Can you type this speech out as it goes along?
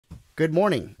Good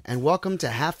morning, and welcome to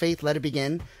Have Faith, Let It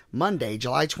Begin, Monday,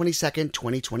 July 22nd,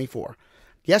 2024.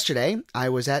 Yesterday, I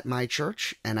was at my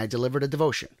church, and I delivered a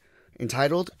devotion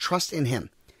entitled, Trust in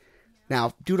Him.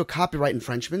 Now, due to copyright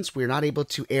infringements, we're not able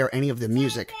to air any of the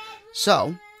music,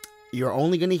 so you're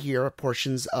only going to hear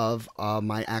portions of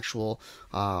my actual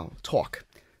talk.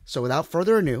 So without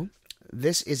further ado,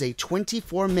 this is a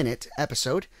 24-minute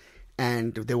episode,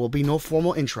 and there will be no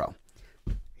formal intro.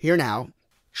 Here now,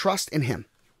 trust in Him.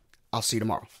 I'll see you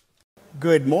tomorrow.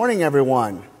 Good morning,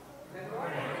 everyone. Good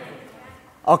morning.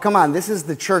 Oh, come on. This is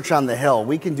the church on the hill.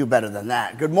 We can do better than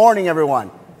that. Good morning,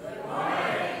 everyone. Good morning.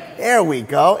 There we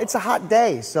go. It's a hot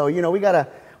day, so, we gotta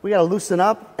loosen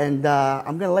up, and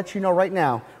I'm going to let you know right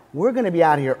now, we're going to be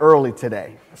out here early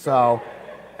today. So,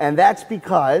 and that's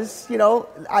because,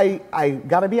 I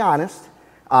got to be honest.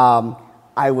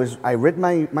 I read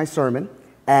my sermon,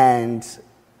 and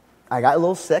I got a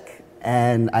little sick.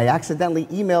 And I accidentally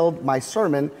emailed my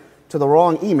sermon to the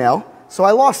wrong email, so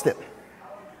I lost it.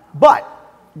 But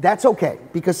that's okay,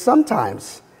 because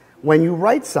sometimes when you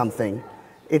write something,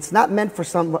 it's not meant for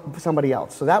somebody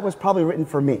else. So that was probably written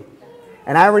for me.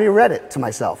 And I already read it to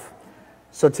myself.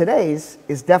 So today's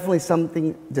is definitely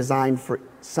something designed for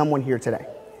someone here today.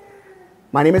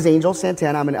 My name is Angel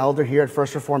Santana. I'm an elder here at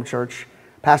First Reformed Church.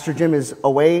 Pastor Jim is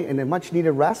away in a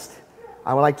much-needed rest.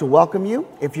 I would like to welcome you.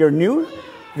 If you're new,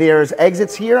 there's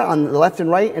exits here on the left and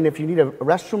right, and if you need a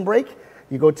restroom break,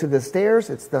 you go to the stairs.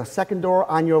 It's the second door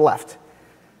on your left.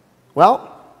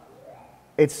 Well,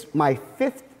 it's my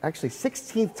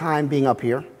 16th time being up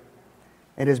here.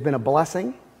 It has been a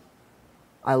blessing.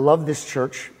 I love this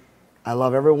church. I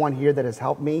love everyone here that has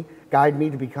helped me, guide me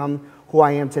to become who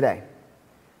I am today.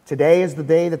 Today is the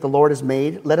day that the Lord has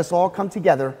made. Let us all come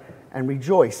together and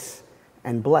rejoice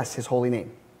and bless His holy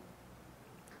name.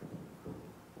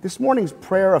 This morning's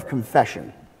prayer of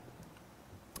confession.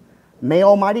 May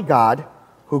Almighty God,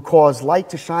 who caused light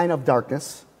to shine of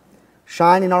darkness,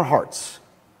 shine in our hearts,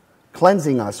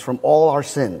 cleansing us from all our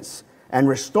sins and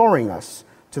restoring us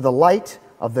to the light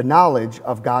of the knowledge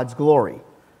of God's glory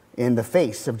in the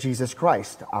face of Jesus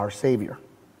Christ, our Savior.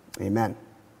 Amen.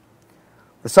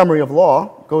 The summary of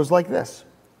law goes like this.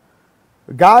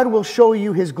 God will show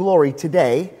you His glory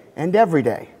today and every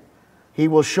day. He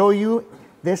will show you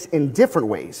this in different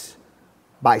ways,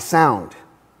 by sound,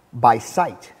 by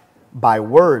sight, by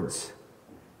words.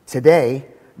 Today,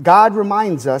 God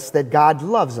reminds us that God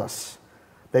loves us,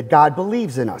 that God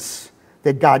believes in us,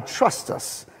 that God trusts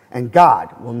us, and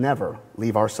God will never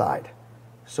leave our side.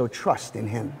 So trust in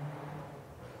Him.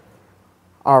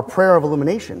 Our prayer of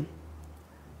illumination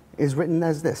is written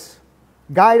as this.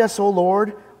 Guide us, O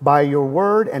Lord, by your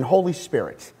word and Holy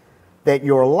Spirit, that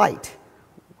your light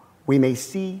we may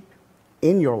see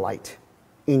in your light,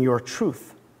 in your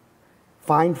truth,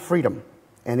 find freedom,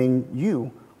 and in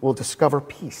you will discover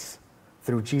peace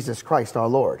through Jesus Christ our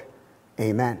Lord.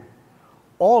 Amen.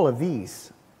 All of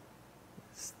these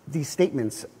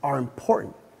statements are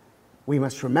important. We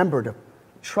must remember to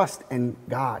trust in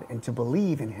God and to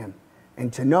believe in Him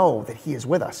and to know that He is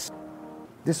with us.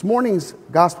 This morning's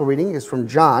gospel reading is from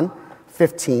John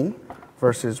 15,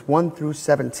 verses 1 through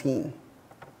 17.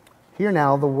 Hear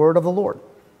now the word of the Lord.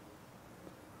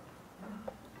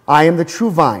 I am the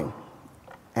true vine,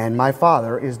 and my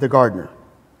Father is the gardener.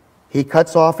 He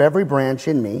cuts off every branch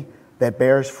in me that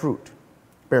bears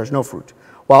no fruit,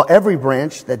 while every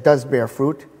branch that does bear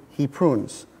fruit, He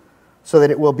prunes, so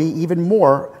that it will be even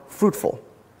more fruitful.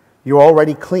 You are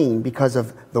already clean because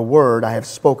of the word I have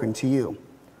spoken to you.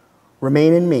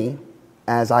 Remain in me,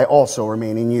 as I also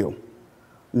remain in you.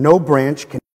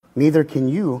 Neither can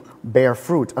you bear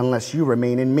fruit unless you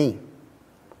remain in me.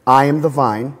 I am the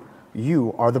vine,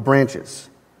 you are the branches.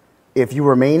 If you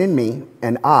remain in me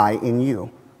and I in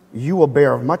you, you will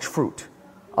bear much fruit.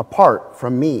 Apart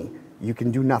from me, you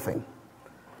can do nothing.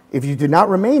 If you do not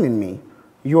remain in me,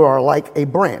 you are like a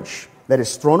branch that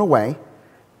is thrown away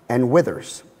and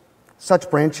withers.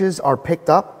 Such branches are picked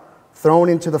up, thrown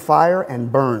into the fire, and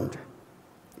burned.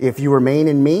 If you remain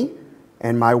in me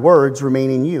and my words remain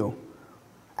in you,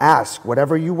 ask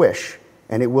whatever you wish,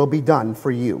 and it will be done for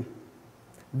you.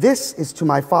 This is to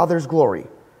my Father's glory,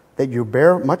 that you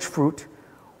bear much fruit,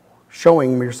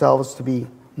 showing yourselves to be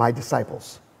my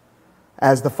disciples.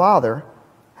 As the Father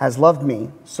has loved me,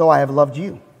 so I have loved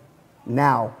you.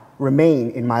 Now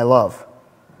remain in my love.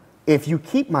 If you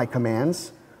keep my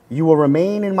commands, you will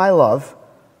remain in my love,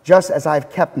 just as I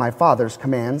have kept my Father's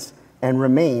commands and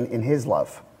remain in His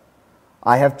love.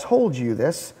 I have told you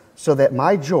this so that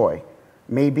my joy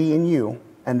may be in you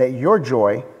and that your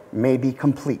joy may be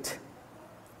complete.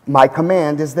 My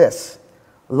command is this: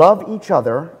 love each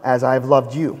other as I have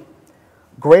loved you.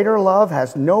 Greater love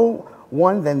has no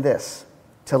one than this,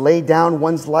 to lay down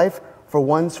one's life for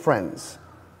one's friends.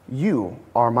 You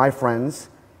are my friends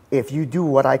if you do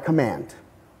what I command.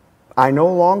 I no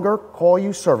longer call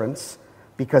you servants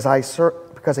because a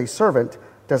servant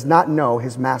does not know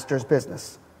his master's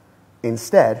business.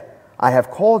 Instead, I have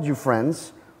called you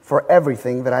friends, for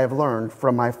everything that I have learned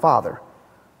from my Father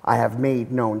I have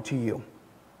made known to you.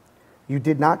 You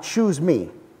did not choose me,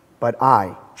 but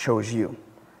I chose you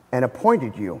and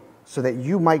appointed you so that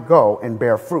you might go and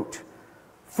bear fruit,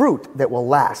 fruit that will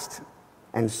last,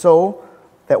 and so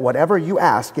that whatever you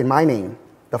ask in my name,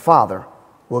 the Father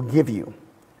will give you.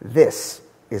 This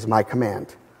is my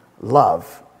command.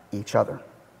 Love each other.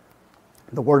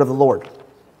 The word of the Lord.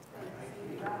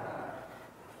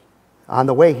 On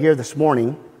the way here this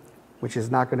morning, which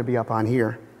is not going to be up on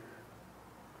here,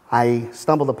 I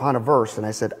stumbled upon a verse and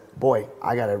I said, boy,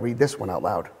 I got to read this one out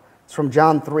loud. It's from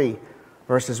John 3,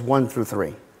 verses 1 through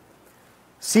 3.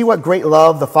 See what great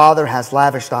love the Father has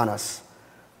lavished on us,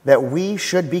 that we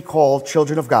should be called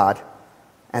children of God,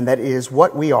 and that is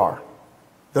what we are.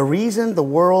 The reason the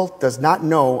world does not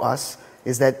know us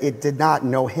is that it did not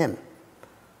know him.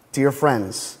 Dear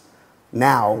friends,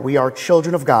 now we are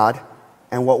children of God,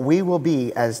 and what we will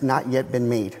be has not yet been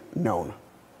made known.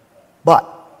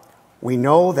 But we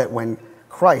know that when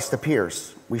Christ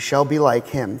appears, we shall be like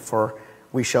him, for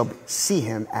we shall see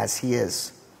him as he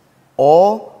is.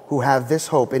 All who have this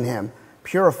hope in him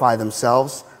purify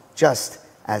themselves just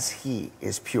as he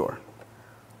is pure.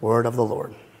 Word of the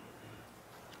Lord.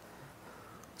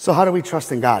 So how do we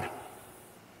trust in God?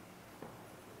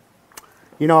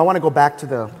 You know, I want to go back to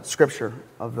the scripture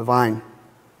of the vine.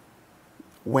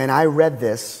 When I read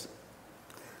this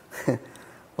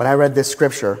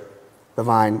scripture, the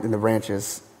vine and the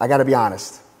branches, I got to be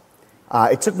honest.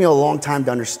 It took me a long time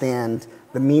to understand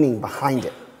the meaning behind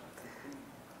it.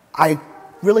 I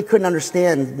really couldn't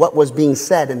understand what was being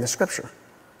said in the scripture.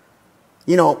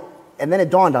 You know, and then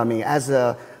it dawned on me as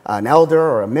an elder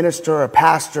or a minister, or a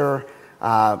pastor,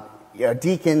 a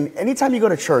deacon, anytime you go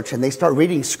to church and they start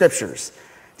reading scriptures,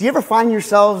 do you ever find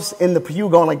yourselves in the pew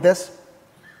going like this?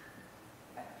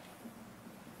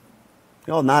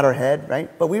 We all nod our head,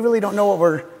 right? But we really don't know what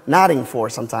we're nodding for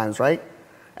sometimes, right?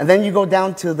 And then you go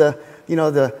down to the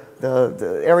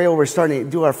area where we're starting to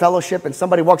do our fellowship, and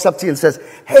somebody walks up to you and says,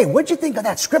 hey, what'd you think of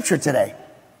that scripture today?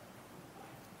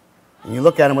 And you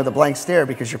look at them with a blank stare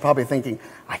because you're probably thinking,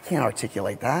 I can't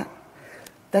articulate that.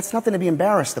 That's nothing to be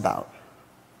embarrassed about.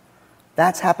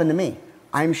 That's happened to me.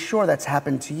 I'm sure that's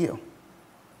happened to you.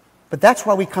 But that's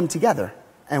why we come together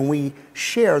and we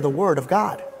share the Word of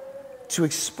God to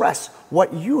express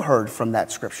what you heard from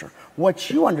that scripture, what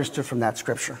you understood from that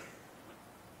scripture.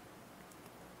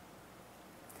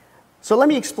 So let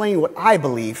me explain what I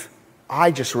believe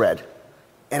I just read,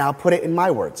 and I'll put it in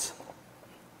my words.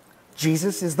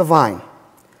 Jesus is the vine,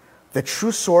 the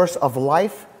true source of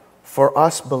life for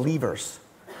us believers.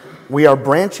 We are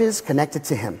branches connected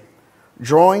to him,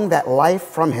 drawing that life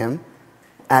from him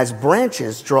as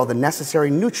branches draw the necessary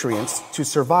nutrients to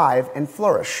survive and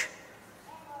flourish.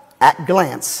 At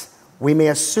glance, we may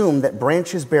assume that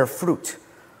branches bear fruit,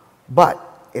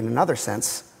 but in another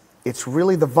sense, it's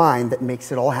really the vine that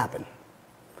makes it all happen.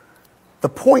 The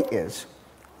point is,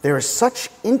 there is such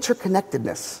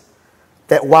interconnectedness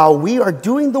that while we are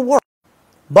doing the work,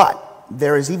 but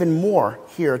there is even more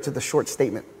here to the short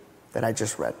statement that I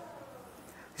just read.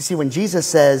 You see, when Jesus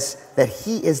says that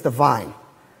he is the vine,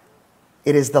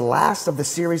 it is the last of the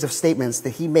series of statements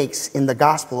that he makes in the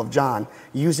Gospel of John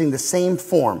using the same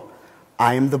form.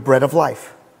 I am the bread of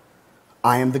life.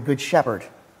 I am the good shepherd.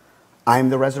 I am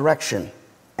the resurrection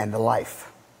and the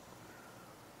life.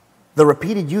 The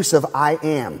repeated use of I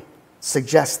am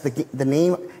suggests the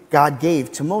name God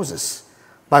gave to Moses,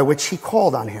 by which he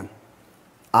called on him.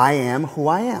 I am who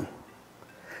I am.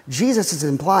 Jesus is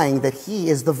implying that he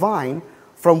is the vine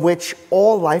from which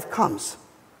all life comes,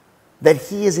 that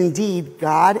he is indeed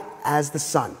God as the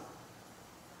Son.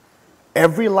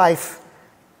 Every life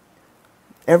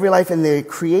in the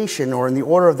creation, or in the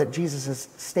order that Jesus is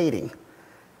stating,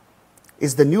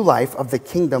 is the new life of the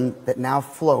kingdom that now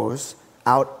flows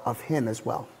out of him as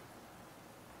well.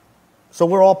 So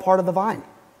we're all part of the vine.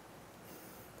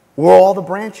 We're all the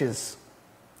branches.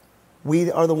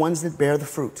 We are the ones that bear the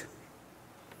fruit.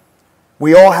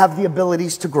 We all have the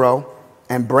abilities to grow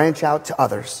and branch out to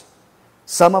others.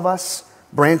 Some of us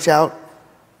branch out.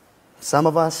 Some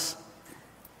of us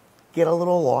get a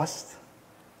little lost.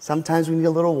 Sometimes we need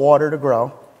a little water to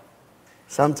grow.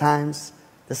 Sometimes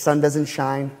the sun doesn't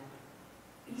shine.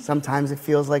 Sometimes it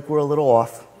feels like we're a little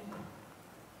off.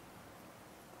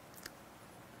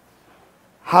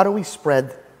 How do we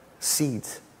spread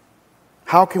seeds?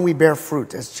 How can we bear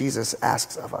fruit as Jesus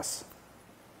asks of us?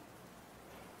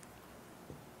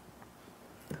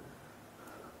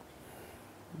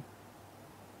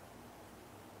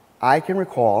 I can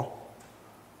recall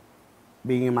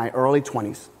being in my early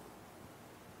 20s,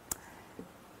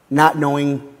 not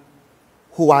knowing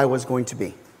who I was going to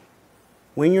be.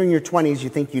 When you're in your 20s, you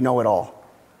think you know it all.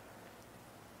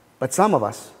 But some of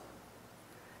us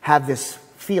have this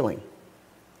feeling,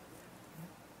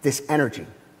 this energy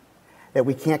that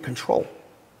we can't control,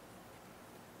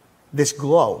 this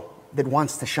glow that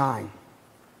wants to shine.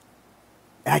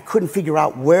 And I couldn't figure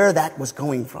out where that was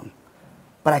going from,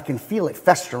 but I can feel it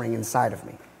festering inside of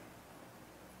me.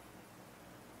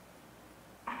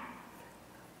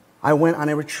 I went on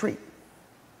a retreat.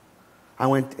 I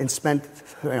went and spent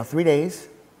 3 days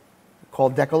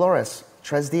called Decalores,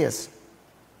 3 días.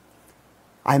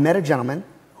 I met a gentleman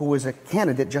who was a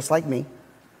candidate just like me,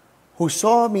 who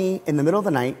saw me in the middle of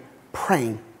the night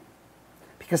praying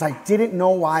because I didn't know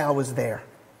why I was there.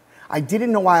 I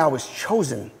didn't know why I was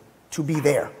chosen to be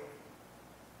there.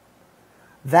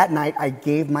 That night, I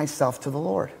gave myself to the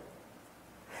Lord.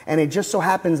 And it just so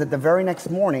happens that the very next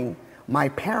morning, my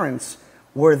parents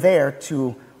were there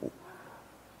to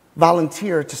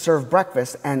volunteer to serve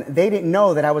breakfast, and they didn't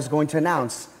know that I was going to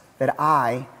announce that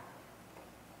I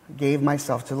gave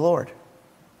myself to the Lord.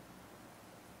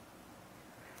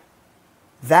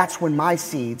 That's when my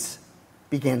seeds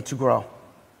began to grow.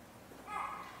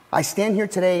 I stand here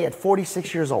today at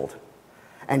 46 years old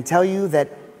and tell you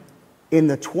that in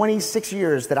the 26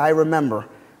 years that I remember,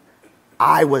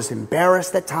 I was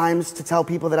embarrassed at times to tell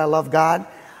people that I love God.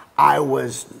 I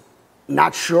was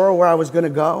not sure where I was going to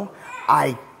go.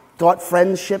 I thought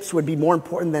friendships would be more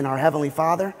important than our Heavenly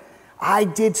Father. I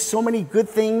did so many good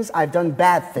things. I've done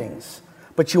bad things.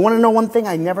 But you want to know one thing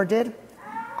I never did?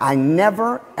 I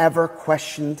never, ever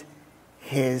questioned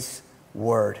His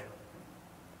word.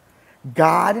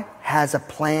 God has a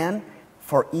plan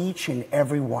for each and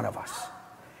every one of us.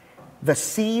 The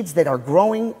seeds that are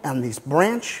growing on this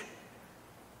branch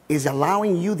is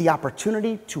allowing you the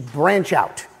opportunity to branch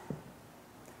out.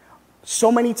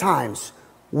 So many times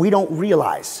we don't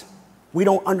realize, we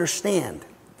don't understand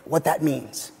what that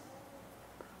means.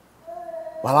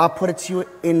 Well, I'll put it to you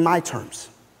in my terms.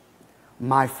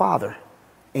 My father,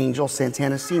 Angel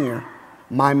Santana Sr.,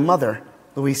 my mother,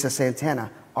 Luisa Santana,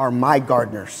 are my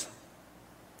gardeners.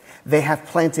 They have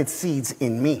planted seeds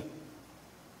in me,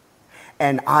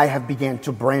 and I have begun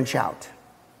to branch out.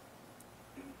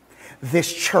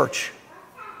 This church,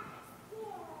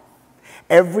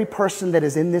 every person that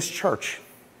is in this church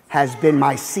has been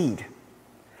my seed,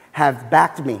 have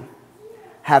backed me,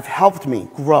 have helped me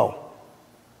grow.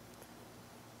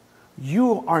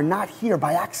 You are not here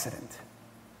by accident.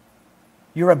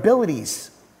 Your abilities,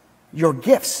 your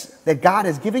gifts that God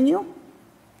has given you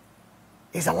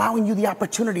is allowing you the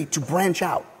opportunity to branch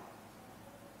out.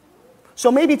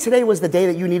 So maybe today was the day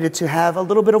that you needed to have a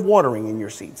little bit of watering in your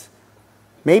seeds.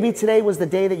 Maybe today was the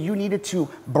day that you needed to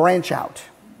branch out.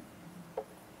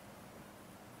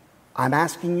 I'm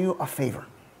asking you a favor.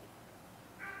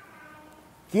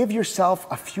 Give yourself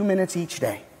a few minutes each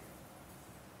day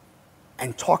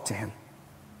and talk to Him.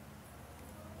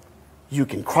 You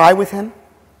can cry with Him.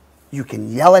 You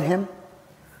can yell at Him.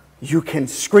 You can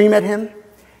scream at Him.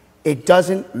 It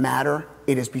doesn't matter.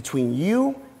 It is between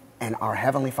you and our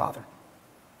Heavenly Father.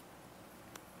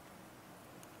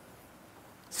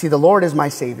 See, the Lord is my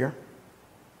Savior,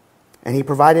 and He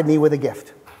provided me with a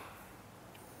gift.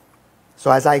 So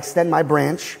as I extend my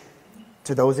branch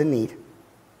to those in need,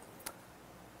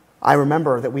 I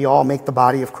remember that we all make the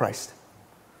body of Christ.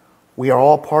 We are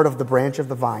all part of the branch of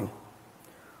the vine.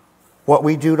 What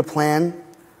we plan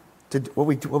to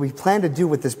do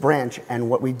with this branch and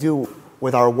what we do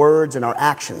with our words and our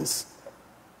actions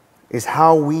is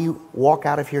how we walk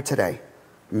out of here today,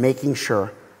 making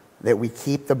sure that we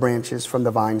keep the branches from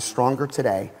the vine stronger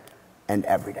today and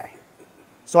every day.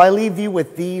 So I leave you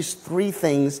with these 3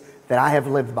 things that I have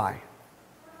lived by.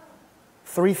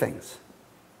 3 things.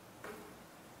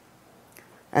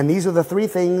 And these are the 3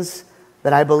 things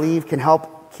that I believe can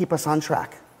help keep us on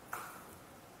track.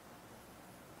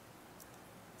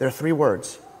 There are 3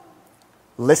 words: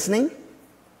 listening,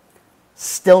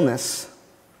 stillness,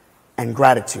 and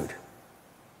gratitude.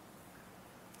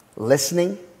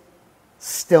 Listening,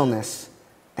 stillness,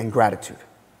 and gratitude.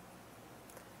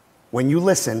 When you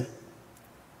listen,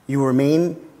 you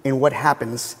remain in what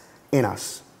happens in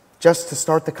us, just to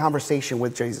start the conversation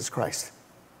with Jesus Christ.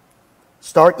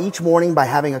 Start each morning by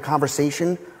having a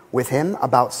conversation with Him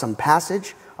about some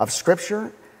passage of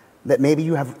Scripture that maybe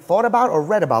you have thought about or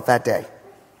read about that day.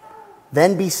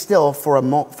 Then be still for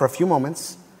a few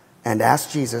moments and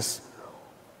ask Jesus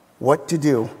what to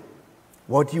do.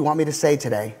 What do you want me to say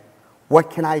today? What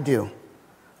can I do?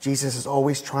 Jesus is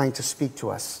always trying to speak to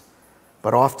us,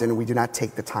 but often we do not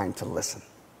take the time to listen.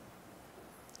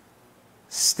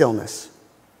 Stillness.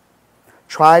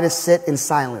 Try to sit in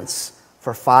silence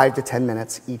for 5 to 10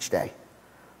 minutes each day.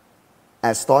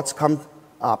 As thoughts come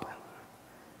up,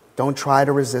 don't try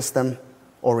to resist them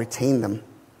or retain them.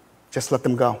 Just let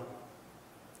them go.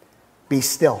 Be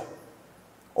still.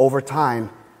 Over time,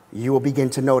 you will begin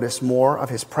to notice more of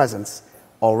His presence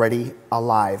already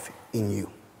alive in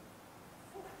you.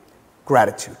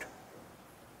 Gratitude.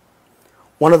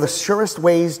 One of the surest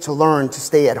ways to learn to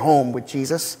stay at home with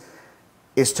Jesus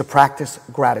is to practice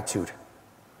gratitude.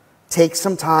 Take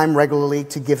some time regularly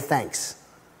to give thanks.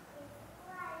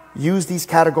 Use these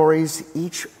categories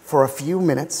each for a few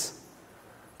minutes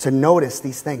to notice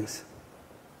these things.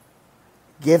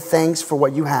 Give thanks for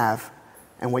what you have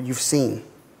and what you've seen.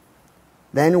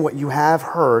 Then what you have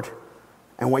heard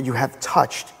and what you have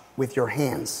touched with your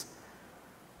hands.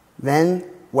 Then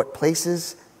what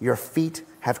places your feet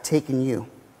have taken you.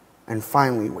 And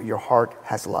finally, what your heart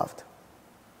has loved.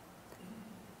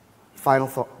 Final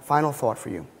thought for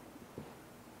you.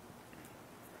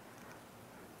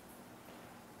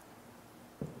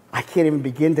 I can't even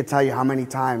begin to tell you how many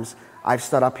times I've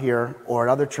stood up here or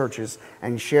at other churches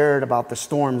and shared about the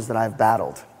storms that I've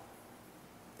battled,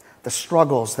 the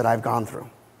struggles that I've gone through.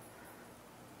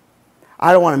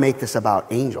 I don't want to make this about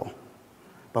Angel,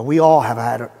 but we all have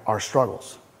had our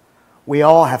struggles. We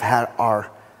all have had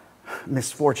our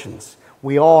misfortunes.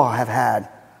 We all have had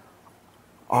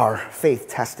our faith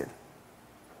tested.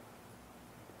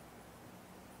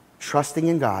 Trusting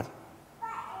in God,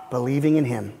 believing in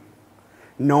Him,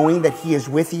 knowing that He is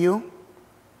with you,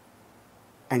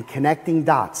 and connecting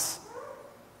dots,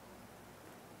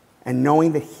 and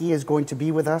knowing that He is going to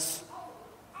be with us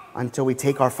until we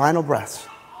take our final breaths,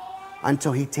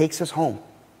 until He takes us home,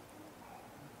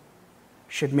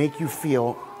 should make you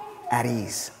feel at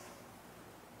ease.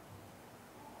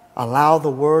 Allow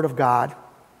the Word of God,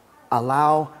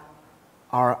 allow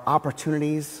our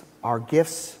opportunities, our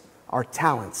gifts, our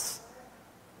talents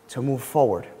to move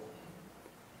forward,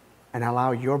 and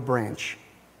allow your branch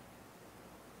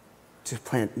to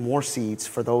plant more seeds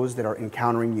for those that are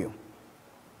encountering you.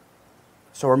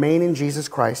 So remain in Jesus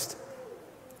Christ.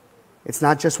 It's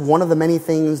not just one of the many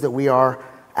things that we are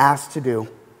asked to do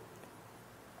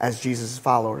as Jesus'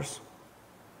 followers.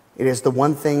 It is the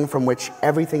one thing from which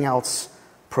everything else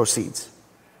proceeds.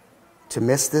 To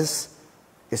miss this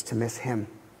is to miss Him.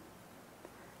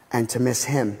 And to miss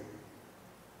Him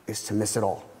is to miss it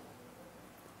all.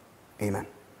 Amen.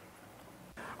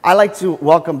 I'd like to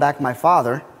welcome back my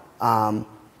father to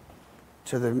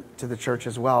the church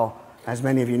as well. As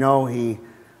many of you know, he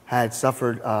had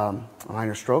suffered a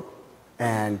minor stroke.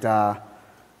 And,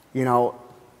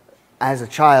 as a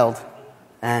child,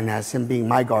 and as him being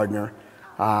my gardener,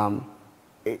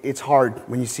 it's hard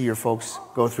when you see your folks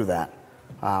go through that.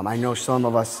 I know some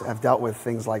of us have dealt with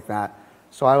things like that.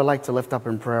 So I would like to lift up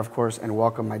in prayer, of course, and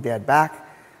welcome my dad back,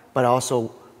 but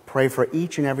also pray for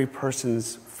each and every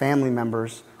person's family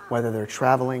members, whether they're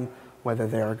traveling, whether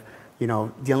they're,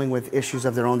 dealing with issues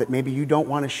of their own that maybe you don't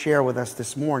want to share with us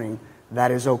this morning.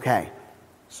 That is okay.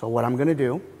 So what I'm going to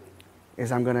do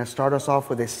is I'm going to start us off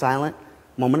with a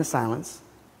moment of silence.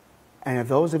 And if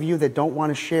those of you that don't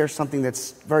want to share something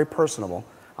that's very personal,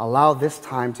 allow this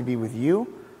time to be with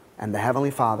you and the Heavenly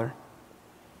Father.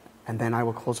 And then I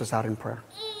will close us out in prayer.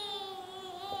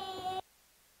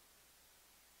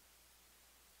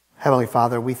 Heavenly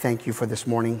Father, we thank you for this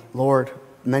morning. Lord,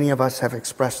 many of us have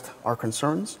expressed our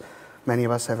concerns. Many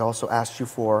of us have also asked you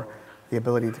for the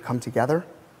ability to come together.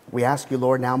 We ask you,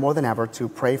 Lord, now more than ever to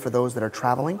pray for those that are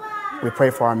traveling. We pray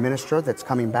for our minister that's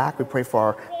coming back. We pray for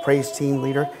our praise team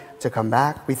leader to come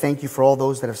back. We thank you for all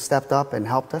those that have stepped up and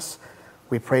helped us.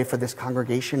 We pray for this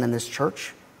congregation and this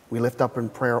church. We lift up in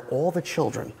prayer all the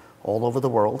children all over the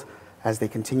world as they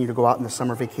continue to go out in the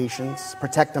summer vacations.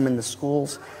 Protect them in the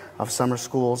schools of summer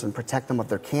schools and protect them of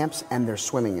their camps and their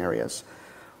swimming areas.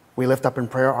 We lift up in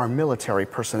prayer our military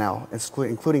personnel,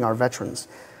 including our veterans,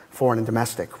 foreign and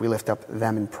domestic. We lift up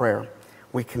them in prayer.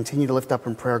 We continue to lift up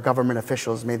in prayer government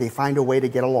officials. May they find a way to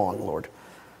get along, Lord.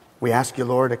 We ask you,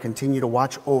 Lord, to continue to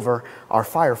watch over our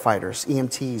firefighters,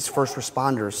 EMTs, first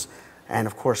responders, and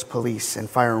of course, police and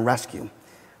fire and rescue.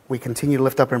 We continue to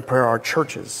lift up in prayer our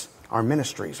churches, our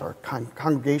ministries, our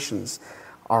congregations,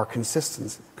 our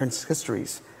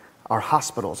consistories, our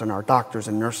hospitals, and our doctors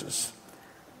and nurses.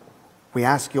 We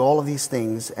ask you all of these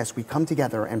things as we come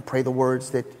together and pray the words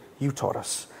that you taught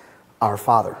us. Our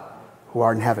Father, who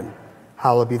art in heaven,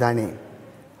 hallowed be thy name.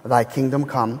 Thy kingdom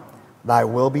come, thy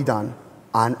will be done,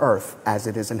 on earth as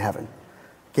it is in heaven.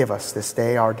 Give us this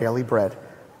day our daily bread,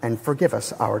 and forgive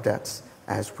us our debts,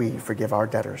 as we forgive our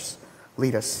debtors.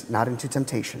 Lead us not into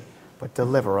temptation, but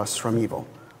deliver us from evil.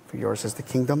 For yours is the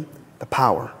kingdom, the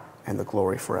power, and the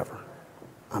glory forever.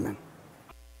 Amen.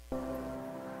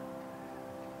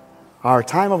 Our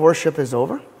time of worship is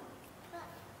over.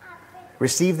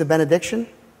 Receive the benediction.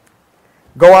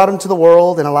 Go out into the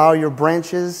world and allow your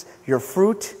branches, your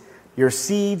fruit, your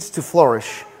seeds to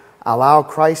flourish. Allow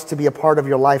Christ to be a part of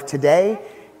your life today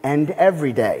and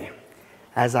every day.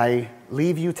 As I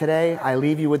leave you today, I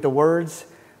leave you with the words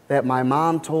that my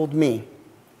mom told me,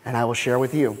 and I will share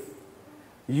with you.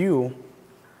 You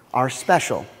are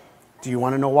special. Do you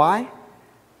want to know why?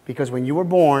 Because when you were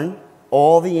born,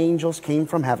 all the angels came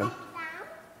from heaven.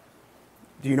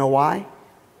 Do you know why?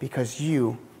 Because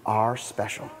you are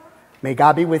special. May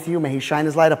God be with you. May he shine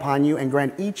his light upon you and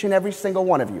grant each and every single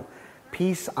one of you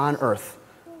peace on earth.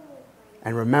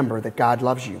 And remember that God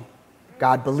loves you.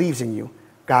 God believes in you.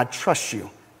 God trusts you.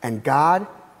 And God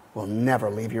will never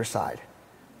leave your side.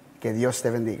 Que Dios te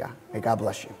bendiga. May God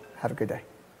bless you. Have a good day.